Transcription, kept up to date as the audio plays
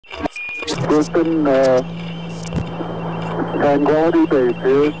Houston, Tranquility Base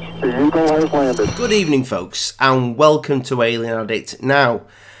here. The Eagle has landed. Good evening, folks, and welcome to Alien Addict. Now,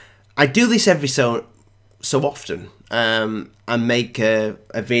 I do this every so often. I make a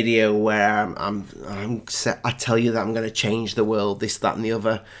video where I tell you that I'm going to change the world, this, that, and the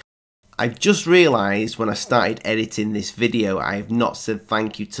other. I've just realised when I started editing this video, I have not said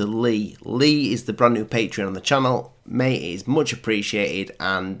thank you to Lee. Lee is the brand new Patreon on the channel. Mate, it is much appreciated,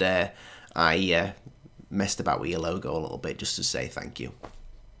 and I messed about with your logo a little bit just to say thank you.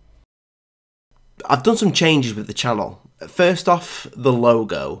 I've done some changes with the channel. First off, the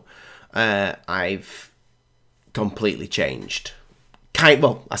logo, I've completely changed.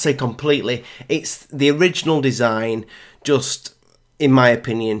 Well, I say completely. It's the original design, just in my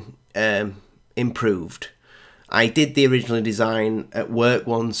opinion, improved. I did the original design at work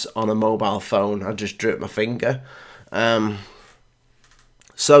once on a mobile phone. I just drew it with my finger.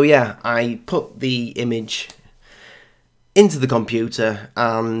 So yeah, I put the image into the computer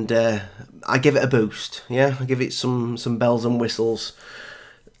and I give it a boost. Yeah, I give it some bells and whistles.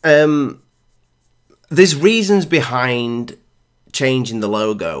 There's reasons behind changing the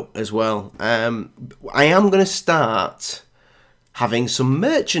logo as well. I am going to start having some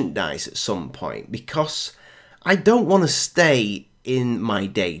merchandise at some point because I don't want to stay in my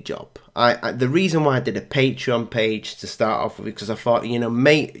day job. The reason why I did a Patreon page to start off with, because I thought, you know,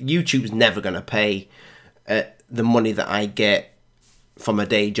 YouTube's never going to pay the money that I get from a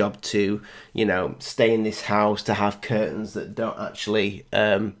day job to, you know, stay in this house, to have curtains that don't actually,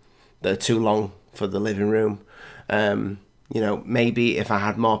 that are too long for the living room. You know, maybe if I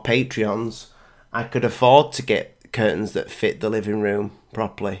had more Patreons, I could afford to get curtains that fit the living room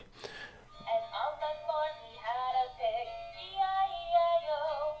properly.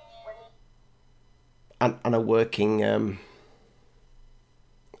 And a working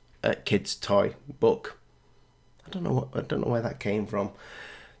kids' toy book. I don't know where that came from.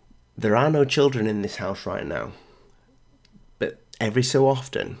 There are no children in this house right now, but every so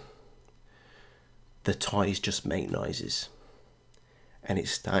often, the toys just make noises, and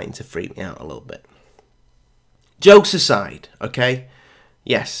it's starting to freak me out a little bit. Jokes aside, okay?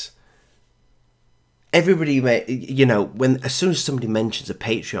 Yes. Everybody, you know, as soon as somebody mentions a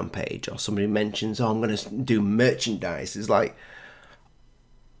Patreon page or somebody mentions, oh, I'm going to do merchandise, it's like,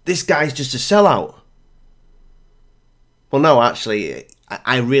 this guy's just a sellout. Well, no, actually,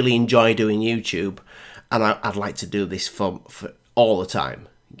 I really enjoy doing YouTube, and I'd like to do this for all the time.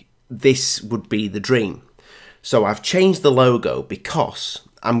 This would be the dream. So I've changed the logo because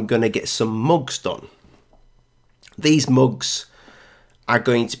I'm going to get some mugs done. These mugs are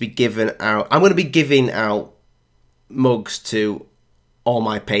going to be given out. I'm going to be giving out mugs to all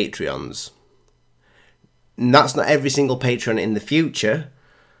my Patreons. And that's not every single Patreon in the future,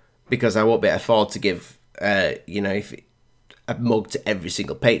 because I won't be able to afford to give, you know, a mug to every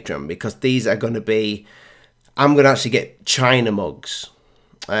single Patreon, because these are going to be, I'm going to actually get China mugs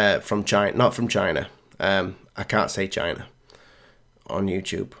from China, not from China. I can't say China on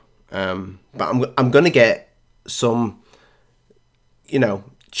YouTube, but I'm going to get some, you know,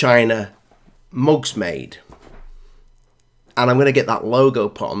 China mugs made, and I'm going to get that logo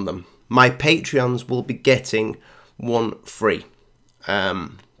put on them. My Patreons will be getting one free,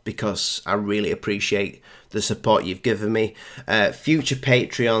 because I really appreciate the support you've given me. Future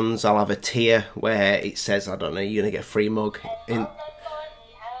Patreons, I'll have a tier where it says, I don't know, you're going to get a free mug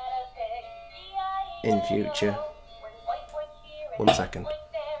in future. 1 second.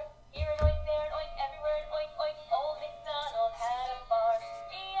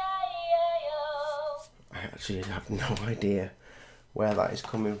 I actually have no idea where that is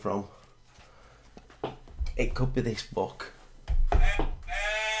coming from. It could be this book.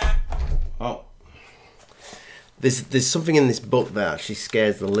 Oh, there's something in this book that actually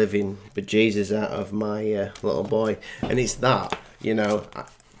scares the living bejesus out of my little boy, and it's that, you know,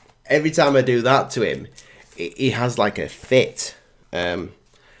 every time I do that to him, he has like a fit.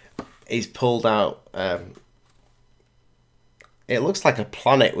 He's pulled out. It looks like a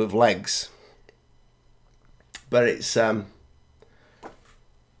planet with legs, but it's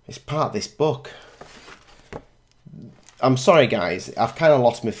part of this book. I'm sorry, guys. I've kind of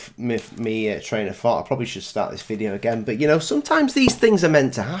lost me train of thought. I probably should start this video again. But, you know, sometimes these things are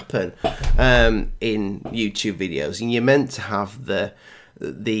meant to happen in YouTube videos, and you're meant to have the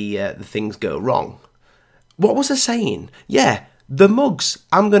things go wrong. What was I saying? Yeah, the mugs.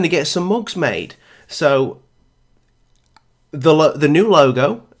 I'm going to get some mugs made. So the new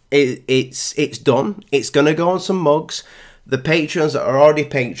logo, it's done. It's going to go on some mugs. The Patreons that are already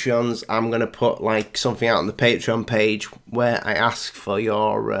Patreons, I'm going to put like something out on the Patreon page where I ask for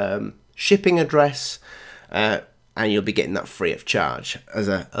your shipping address, and you'll be getting that free of charge as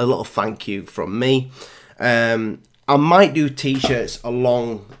a little thank you from me. I might do t-shirts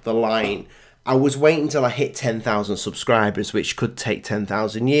along the line. I was waiting until I hit 10,000 subscribers, which could take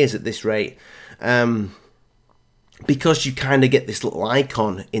 10,000 years at this rate. Because you kind of get this little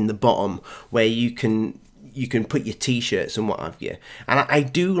icon in the bottom where you can put your t-shirts and what have you. And I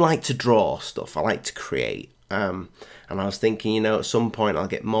do like to draw stuff. I like to create. And I was thinking, you know, at some point I'll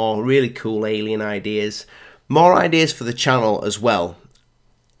get more really cool alien ideas. More ideas for the channel as well.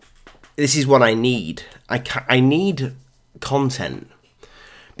 This is what I need. I need content.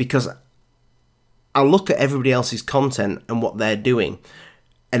 Because I look at everybody else's content and what they're doing.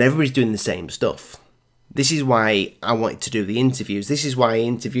 And everybody's doing the same stuff. This is why I wanted to do the interviews. This is why I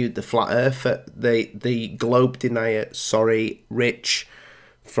interviewed the flat earther, the globe denier, sorry, Rich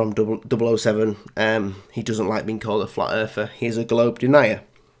from 007. He doesn't like being called a flat earther. He's a globe denier.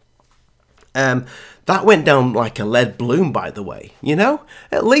 That went down like a lead balloon, by the way. You know?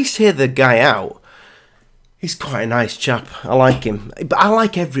 At least hear the guy out. He's quite a nice chap. I like him. But I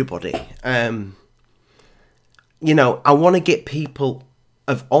like everybody. You know, I want to get people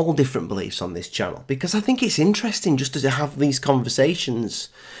of all different beliefs on this channel because I think it's interesting just to have these conversations.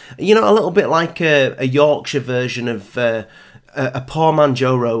 You know, a little bit like a Yorkshire version of a poor man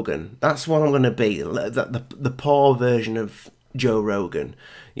Joe Rogan. That's what I'm going to be, the poor version of Joe Rogan.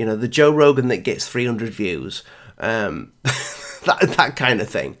 You know, the Joe Rogan that gets 300 views, that kind of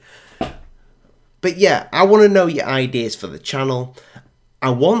thing. But yeah, I want to know your ideas for the channel.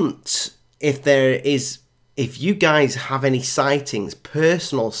 I want, if you guys have any sightings,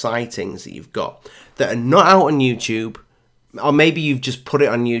 personal sightings that you've got that are not out on YouTube, or maybe you've just put it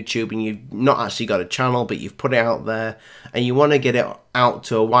on YouTube and you've not actually got a channel, but you've put it out there and you want to get it out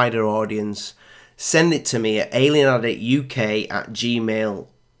to a wider audience, send it to me at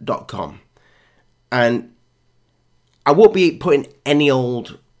alienaddictuk@gmail.com. And I won't be putting any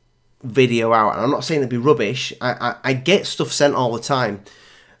old video out. And I'm not saying it'd be rubbish. I get stuff sent all the time.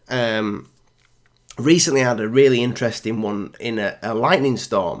 Recently I had a really interesting one in a lightning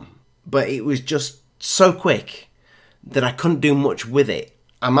storm, but it was just so quick that I couldn't do much with it.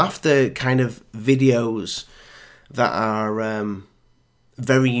 I'm after kind of videos that are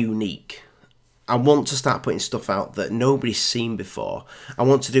very unique. I want to start putting stuff out that nobody's seen before. I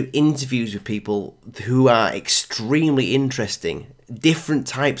want to do interviews with people who are extremely interesting, different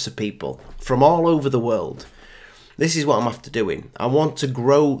types of people from all over the world. This is what I'm after doing. I want to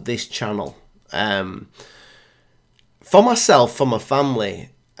grow this channel. For myself, for my family,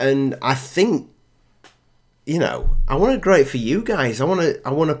 and I think, you know, I want to grow it for you guys. I want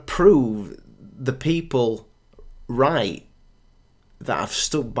to prove the people right that have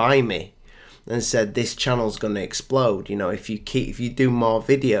stuck by me and said this channel's going to explode. You know, if you do more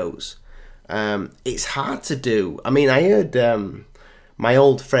videos, it's hard to do. I mean, I heard my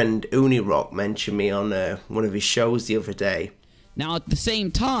old friend Unirock mention me on one of his shows the other day. Now, at the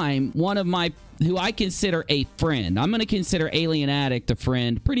same time, one of my, who I consider a friend, I'm going to consider Alien Addict a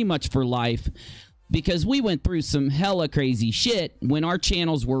friend pretty much for life, because we went through some hella crazy shit when our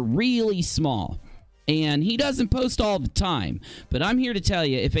channels were really small. And he doesn't post all the time, but I'm here to tell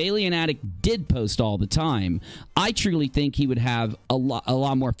you, if Alien Addict did post all the time, I truly think he would have a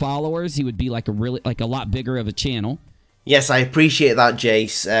lot more followers. He would be like a lot bigger of a channel. Yes, I appreciate that,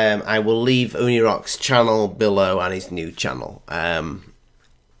 Jace. I will leave Unirock's channel below and his new channel.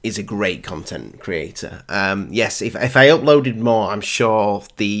 He's a great content creator. Yes, if I uploaded more, I'm sure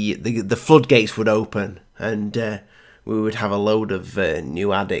the floodgates would open and we would have a load of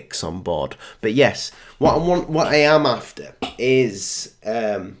new addicts on board. But yes, what I am after is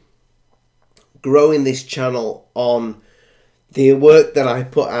growing this channel on the work that I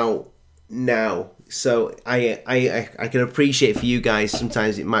put out now. So I can appreciate for you guys,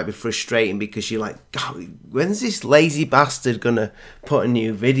 sometimes it might be frustrating because you're like, God, when's this lazy bastard gonna put a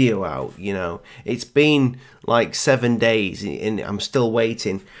new video out? You know, it's been like 7 days and I'm still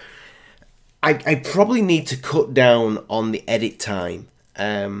waiting. I probably need to cut down on the edit time.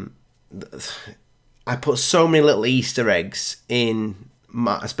 I put so many little Easter eggs in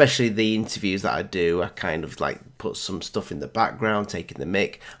especially the interviews that I do. I kind of like put some stuff in the background, taking the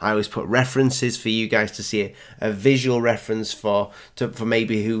mic. I always put references for you guys to see a visual reference for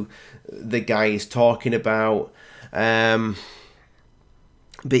maybe who the guy is talking about. But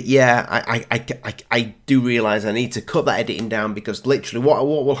yeah, I do realise I need to cut that editing down, because literally what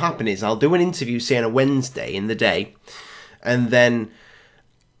will happen is I'll do an interview, say on a Wednesday in the day, and then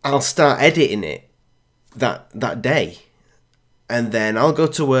I'll start editing it that day. and then I'll go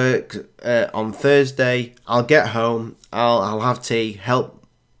to work on Thursday. I'll get home. I'll have tea, help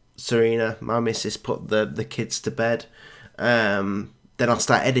Serena, my missus, put the kids to bed. Then I'll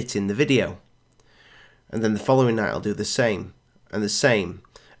start editing the video. And then the following night I'll do the same and the same.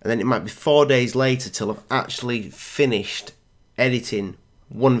 And then it might be 4 days later till I've actually finished editing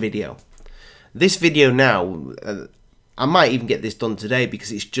one video. This video now, I might even get this done today because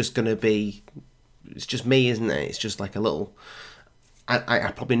it's just going to be, it's just me, isn't it? It's just like a little,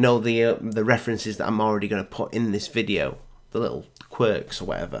 I probably know the references that I'm already going to put in this video, the little quirks or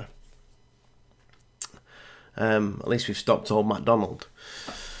whatever. At least we've stopped Old MacDonald.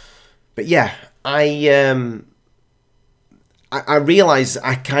 But yeah, I realise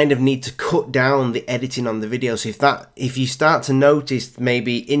I kind of need to cut down the editing on the video. So if you start to notice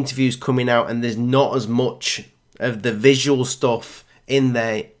maybe interviews coming out and there's not as much of the visual stuff in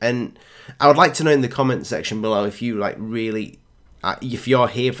there, and I would like to know in the comment section below if you like really, if you're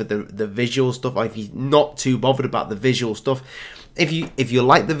here for the visual stuff, or if you're not too bothered about the visual stuff. If you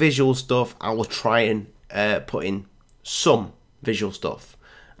like the visual stuff, I will try and put in some visual stuff.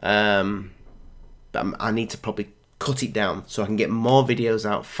 But I need to probably cut it down so I can get more videos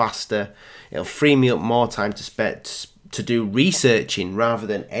out faster. It'll free me up more time to do researching rather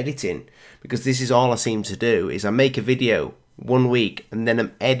than editing, because this is all I seem to do, is I make a video 1 week and then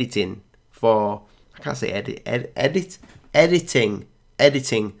I'm editing for, I can't say editing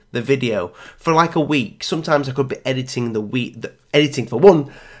the video for like a week. Sometimes I could be editing editing for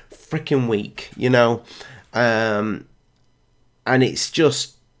 1 freaking week, you know. And it's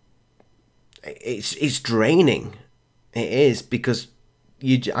just, it's draining. It is, because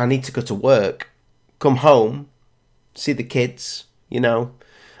I need to go to work, come home, see the kids, you know.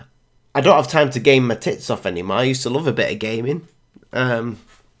 I don't have time to game my tits off anymore. I used to love a bit of gaming. But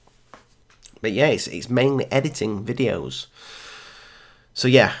yeah, it's mainly editing videos. So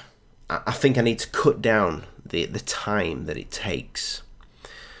yeah, I think I need to cut down the time that it takes.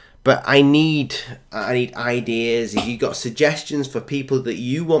 But I need ideas. If you've got suggestions for people that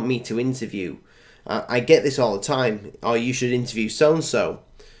you want me to interview, I get this all the time. Oh, you should interview so-and-so.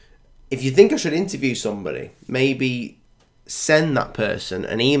 If you think I should interview somebody, maybe send that person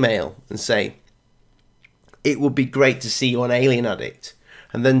an email and say, it would be great to see you on Alien Addict.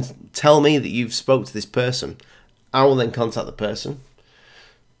 And then tell me that you've spoke to this person. I will then contact the person,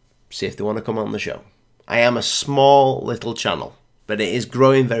 see if they want to come on the show. I am a small little channel, but it is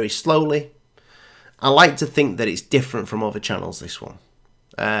growing very slowly. I like to think that it's different from other channels, this one.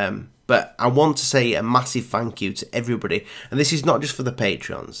 But I want to say a massive thank you to everybody. And this is not just for the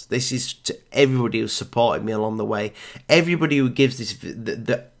Patreons. This is to everybody who supported me along the way. Everybody who gives this,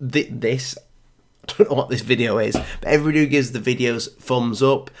 I don't know what this video is, but everybody who gives the videos thumbs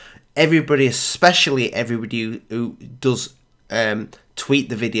up. Everybody, especially everybody who does tweet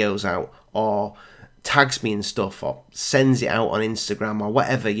the videos out, or tags me and stuff, or sends it out on Instagram or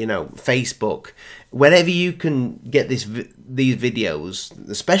whatever, you know, Facebook, wherever you can get these videos,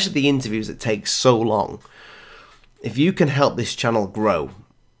 especially the interviews that take so long. If you can help this channel grow,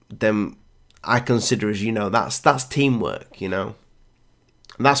 then I consider, as you know, that's teamwork, you know.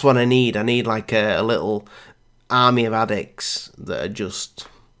 And that's what I need. I need like a little army of addicts that are just,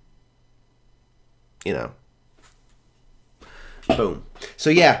 you know, boom. So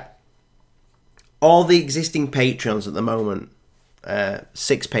yeah, all the existing Patreons at the moment,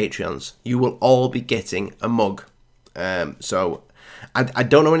 6 Patreons, you will all be getting a mug. So I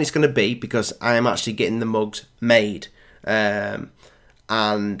don't know when it's going to be, because I am actually getting the mugs made. And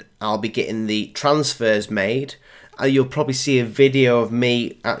I'll be getting the transfers made. You'll probably see a video of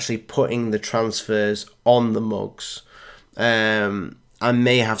me actually putting the transfers on the mugs. I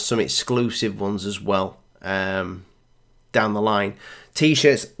may have some exclusive ones as well down the line.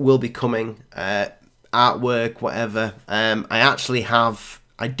 T-shirts will be coming, artwork, whatever.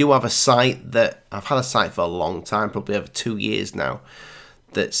 I do have a site that I've had a site for a long time, probably over 2 years now,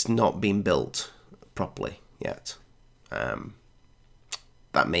 that's not been built properly yet.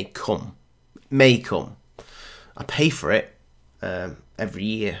 That may come. I pay for it every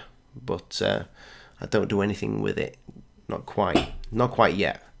year, but I don't do anything with it. Not quite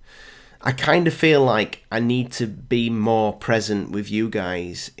yet. I kind of feel like I need to be more present with you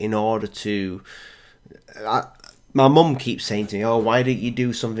guys in order to... my mum keeps saying to me, oh, why don't you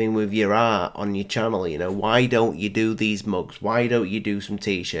do something with your art on your channel, you know? Why don't you do these mugs? Why don't you do some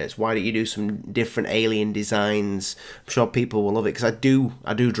t-shirts? Why don't you do some different alien designs? I'm sure people will love it, because I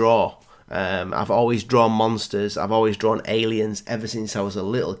do draw. I've always drawn monsters. I've always drawn aliens ever since I was a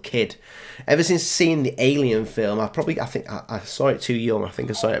little kid. Ever since seeing the Alien film, I think I saw it too young. I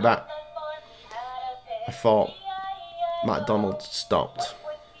think I saw it about, I thought McDonald's stopped.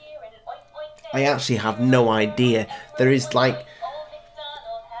 I actually have no idea. There is like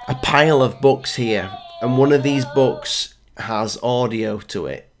a pile of books here, and one of these books has audio to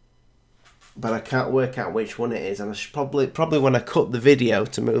it, but I can't work out which one it is. And I should probably when I cut the video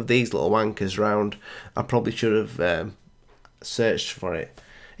to move these little wankers round, I probably should have searched for it.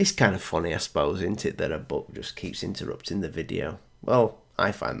 It's kind of funny, I suppose, isn't it, that a book just keeps interrupting the video? Well,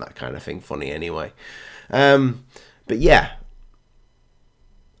 I find that kind of thing funny anyway. But yeah,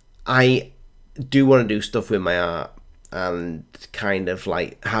 I do want to do stuff with my art and kind of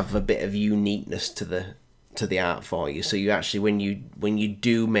like have a bit of uniqueness to the art for you. So you actually, when you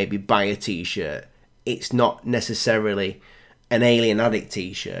do maybe buy a t-shirt, it's not necessarily an Alien Addict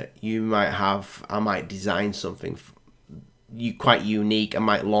t-shirt. I might design something quite unique. I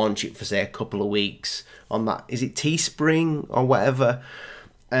might launch it for say a couple of weeks on that, is it Teespring or whatever,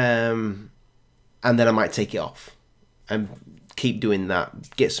 and then I might take it off and keep doing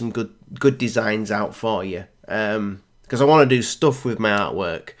that, get some good designs out for you, because I want to do stuff with my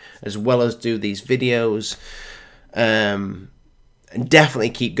artwork as well as do these videos, and definitely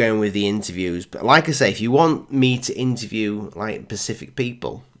keep going with the interviews. But like I say, if you want me to interview like Pacific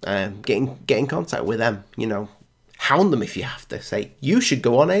people, get in contact with them, you know. Hound them if you have to. Say, you should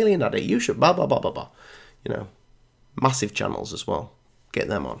go on Alien Addict, you should blah, blah, blah, blah, blah. You know, massive channels as well. Get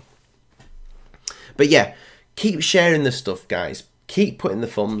them on. But yeah, keep sharing the stuff, guys. Keep putting the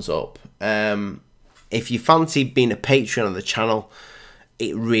thumbs up. If you fancy being a patron on the channel,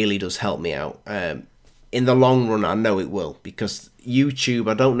 it really does help me out. In the long run, I know it will. Because YouTube,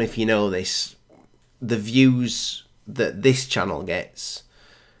 I don't know if you know this, the views that this channel gets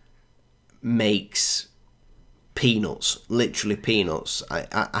makes peanuts, literally peanuts.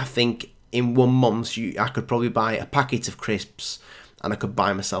 I think in 1 month I could probably buy a packet of crisps and I could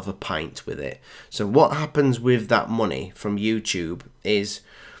buy myself a pint with it. So what happens with that money from YouTube is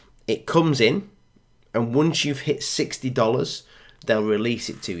it comes in, and once you've hit $60, they'll release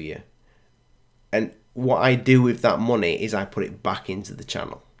it to you. And what I do with that money is I put it back into the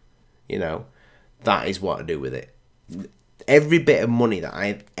channel. You know, that is what I do with it. Every bit of money that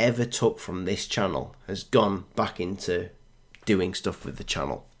I've ever took from this channel has gone back into doing stuff with the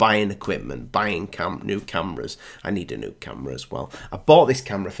channel. Buying equipment, buying new cameras. I need a new camera as well. I bought this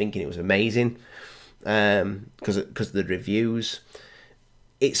camera thinking it was amazing because of the reviews.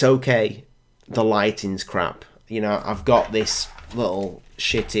 It's okay. The lighting's crap. You know, I've got this little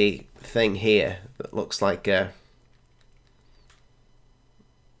shitty thing here that looks like a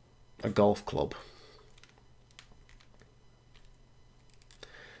golf club.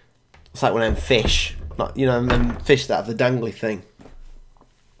 It's like one of them fish, not, you know, them fish that have the dangly thing.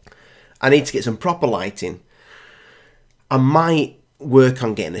 I need to get some proper lighting. I might work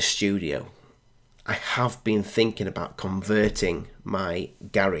on getting a studio. I have been thinking about converting my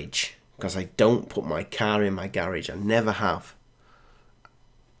garage because I don't put my car in my garage. I never have.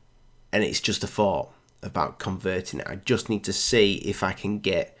 And it's just a thought about converting it. I just need to see if I can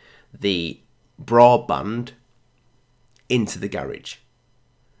get the broadband into the garage.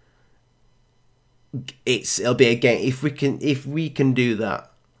 It'll be a game if we can do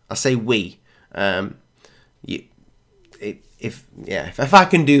that. I say we. If I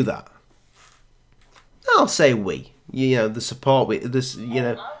can do that, I'll say we. You know, the support with this. You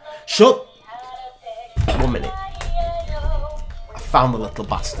know, shut. 1 minute. I found the little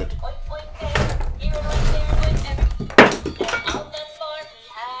bastard.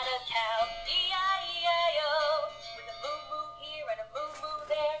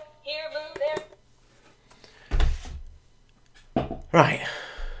 Right,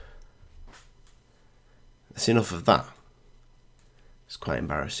 that's enough of that. It's quite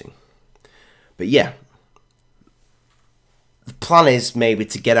embarrassing. But yeah, the plan is maybe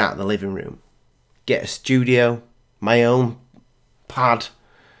to get out of the living room, get a studio, my own pad.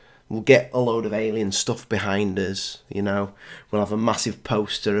 We'll get a load of alien stuff behind us, you know. We'll have a massive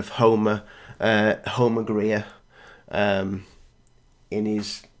poster of Homer Greer in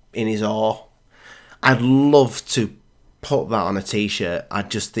his awe. I'd love to put that on a t-shirt. I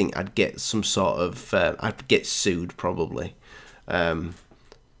just think I'd get some sort of I'd get sued probably, but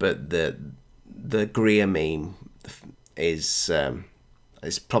the Greer meme is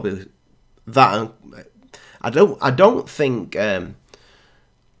probably that. I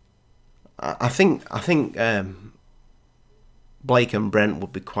think Blake and Brent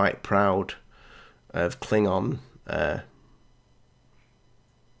would be quite proud of Klingon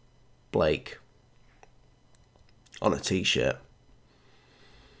Blake on a t-shirt.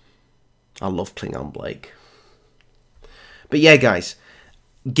 I love Klingon Blake. But yeah, guys,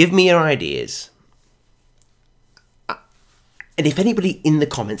 give me your ideas. And if anybody in the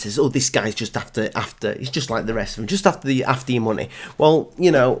comments says, "Oh, this guy's just after," he's just like the rest of them, just after your money. Well,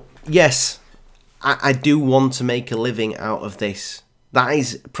 you know, yes, I do want to make a living out of this. That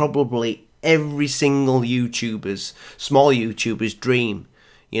is probably every single YouTuber's, small YouTuber's dream,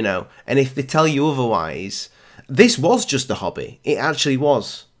 you know. And if they tell you otherwise, this was just a hobby. It actually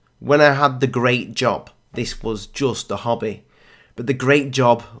was. When I had the great job, this was just a hobby. But the great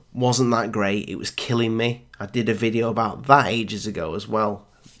job wasn't that great. It was killing me. I did a video about that ages ago as well.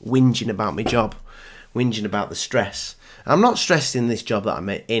 Whinging about my job. Whinging about the stress. I'm not stressed in this job that I'm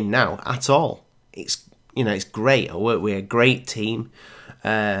in now at all. It's, you know, it's great. I work with a great team.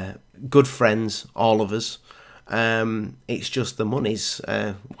 Good friends, all of us. It's just the money's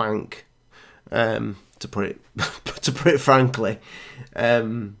wank. To put it frankly.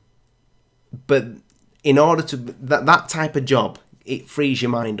 But in order to that type of job, it frees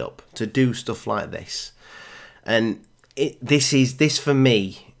your mind up to do stuff like this, and this for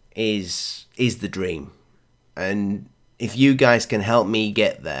me is the dream. And if you guys can help me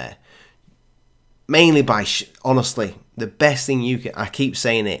get there, mainly by honestly, the best thing you can. I keep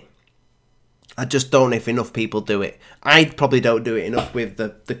saying it. I just don't know if enough people do it. I probably don't do it enough with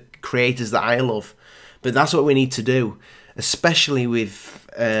the creators that I love, but that's what we need to do, especially with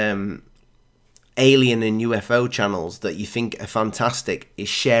alien and UFO channels that you think are fantastic, is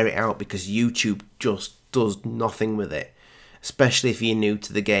share it out, because YouTube just does nothing with it, especially if you're new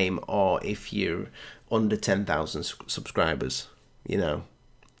to the game or if you're under 10,000 subscribers. You know,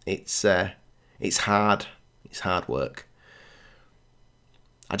 it's hard. It's hard work.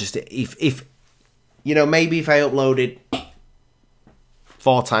 I just, if you know, maybe if I uploaded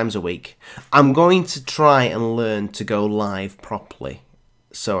 4 times a week, I'm going to try and learn to go live properly,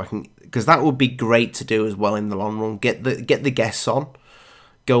 so I can, because that would be great to do as well in the long run. Get the guests on,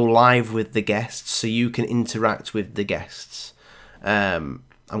 go live with the guests, so you can interact with the guests. I'm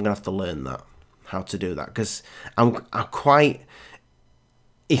gonna have to learn that, how to do that, because I'm quite.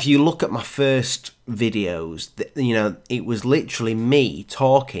 If you look at my first videos, you know, it was literally me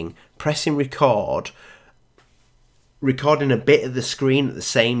talking, pressing record, recording a bit of the screen at the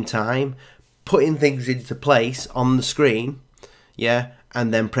same time, putting things into place on the screen, yeah,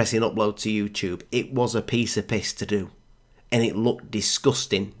 and then pressing upload to YouTube. It was a piece of piss to do, and it looked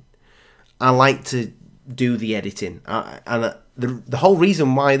disgusting. I like to do the editing, and the whole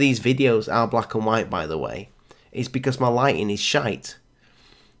reason why these videos are black and white, by the way, is because my lighting is shite.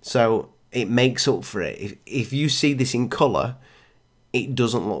 So it makes up for it. If you see this in colour, it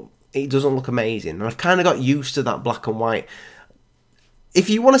doesn't look amazing. And I've kind of got used to that black and white. If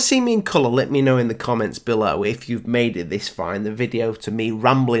you want to see me in colour, let me know in the comments below if you've made it this far in the video to me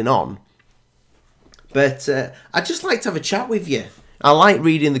rambling on. But I just like to have a chat with you. I like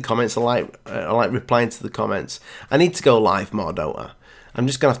reading the comments. I like replying to the comments. I need to go live more, don't I? I'm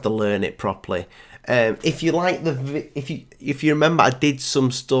just gonna have to learn it properly. If you like if you remember, I did some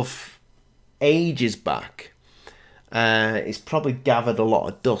stuff ages back. It's probably gathered a lot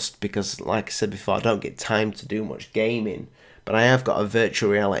of dust because, like I said before, I don't get time to do much gaming. But I have got a virtual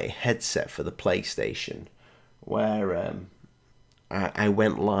reality headset for the PlayStation, where I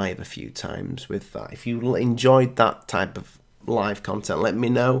went live a few times with that. If you enjoyed that type of live content, let me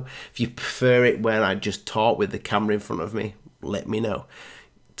know. If you prefer it where I just talk with the camera in front of me, let me know.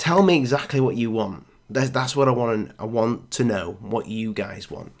 Tell me exactly what you want. That's what I want. I want to know what you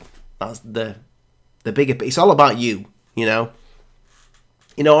guys want. That's the bigger. It's all about you. You know.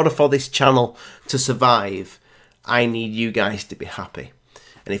 In order for this channel to survive, I need you guys to be happy.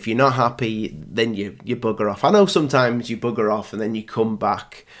 And if you're not happy, then you bugger off. I know sometimes you bugger off and then you come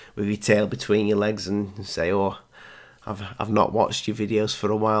back with your tail between your legs and say, "Oh, I've not watched your videos for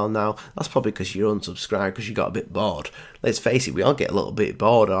a while now." That's probably because you're unsubscribed, because you got a bit bored. Let's face it, we all get a little bit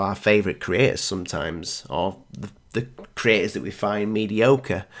bored of our favourite creators sometimes, or the creators that we find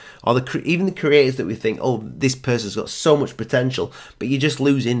mediocre, or even the creators that we think, "Oh, this person's got so much potential," but you just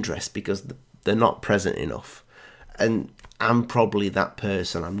lose interest because they're not present enough. And I'm probably that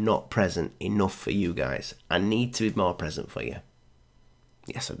person. I'm not present enough for you guys. I need to be more present for you.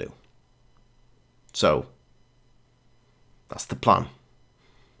 Yes, I do. So that's the plan.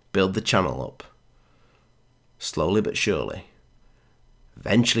 Build the channel up. Slowly but surely.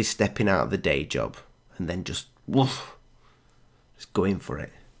 Eventually stepping out of the day job. And then just, woof, just going for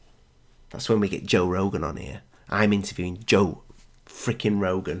it. That's when we get Joe Rogan on here. I'm interviewing Joe freaking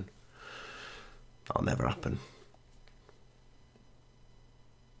Rogan. That'll never happen.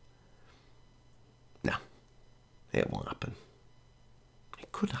 No. It won't happen.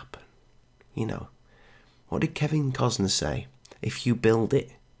 It could happen. You know. What did Kevin Costner say? If you build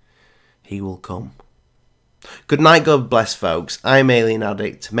it, he will come. Good night, God bless, folks. I'm Alien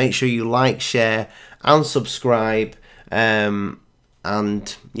Addict. Make sure you like, share, and subscribe. And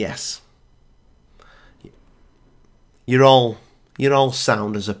yes, you're all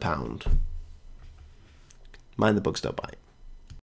sound as a pound. Mind the bugs, don't bite.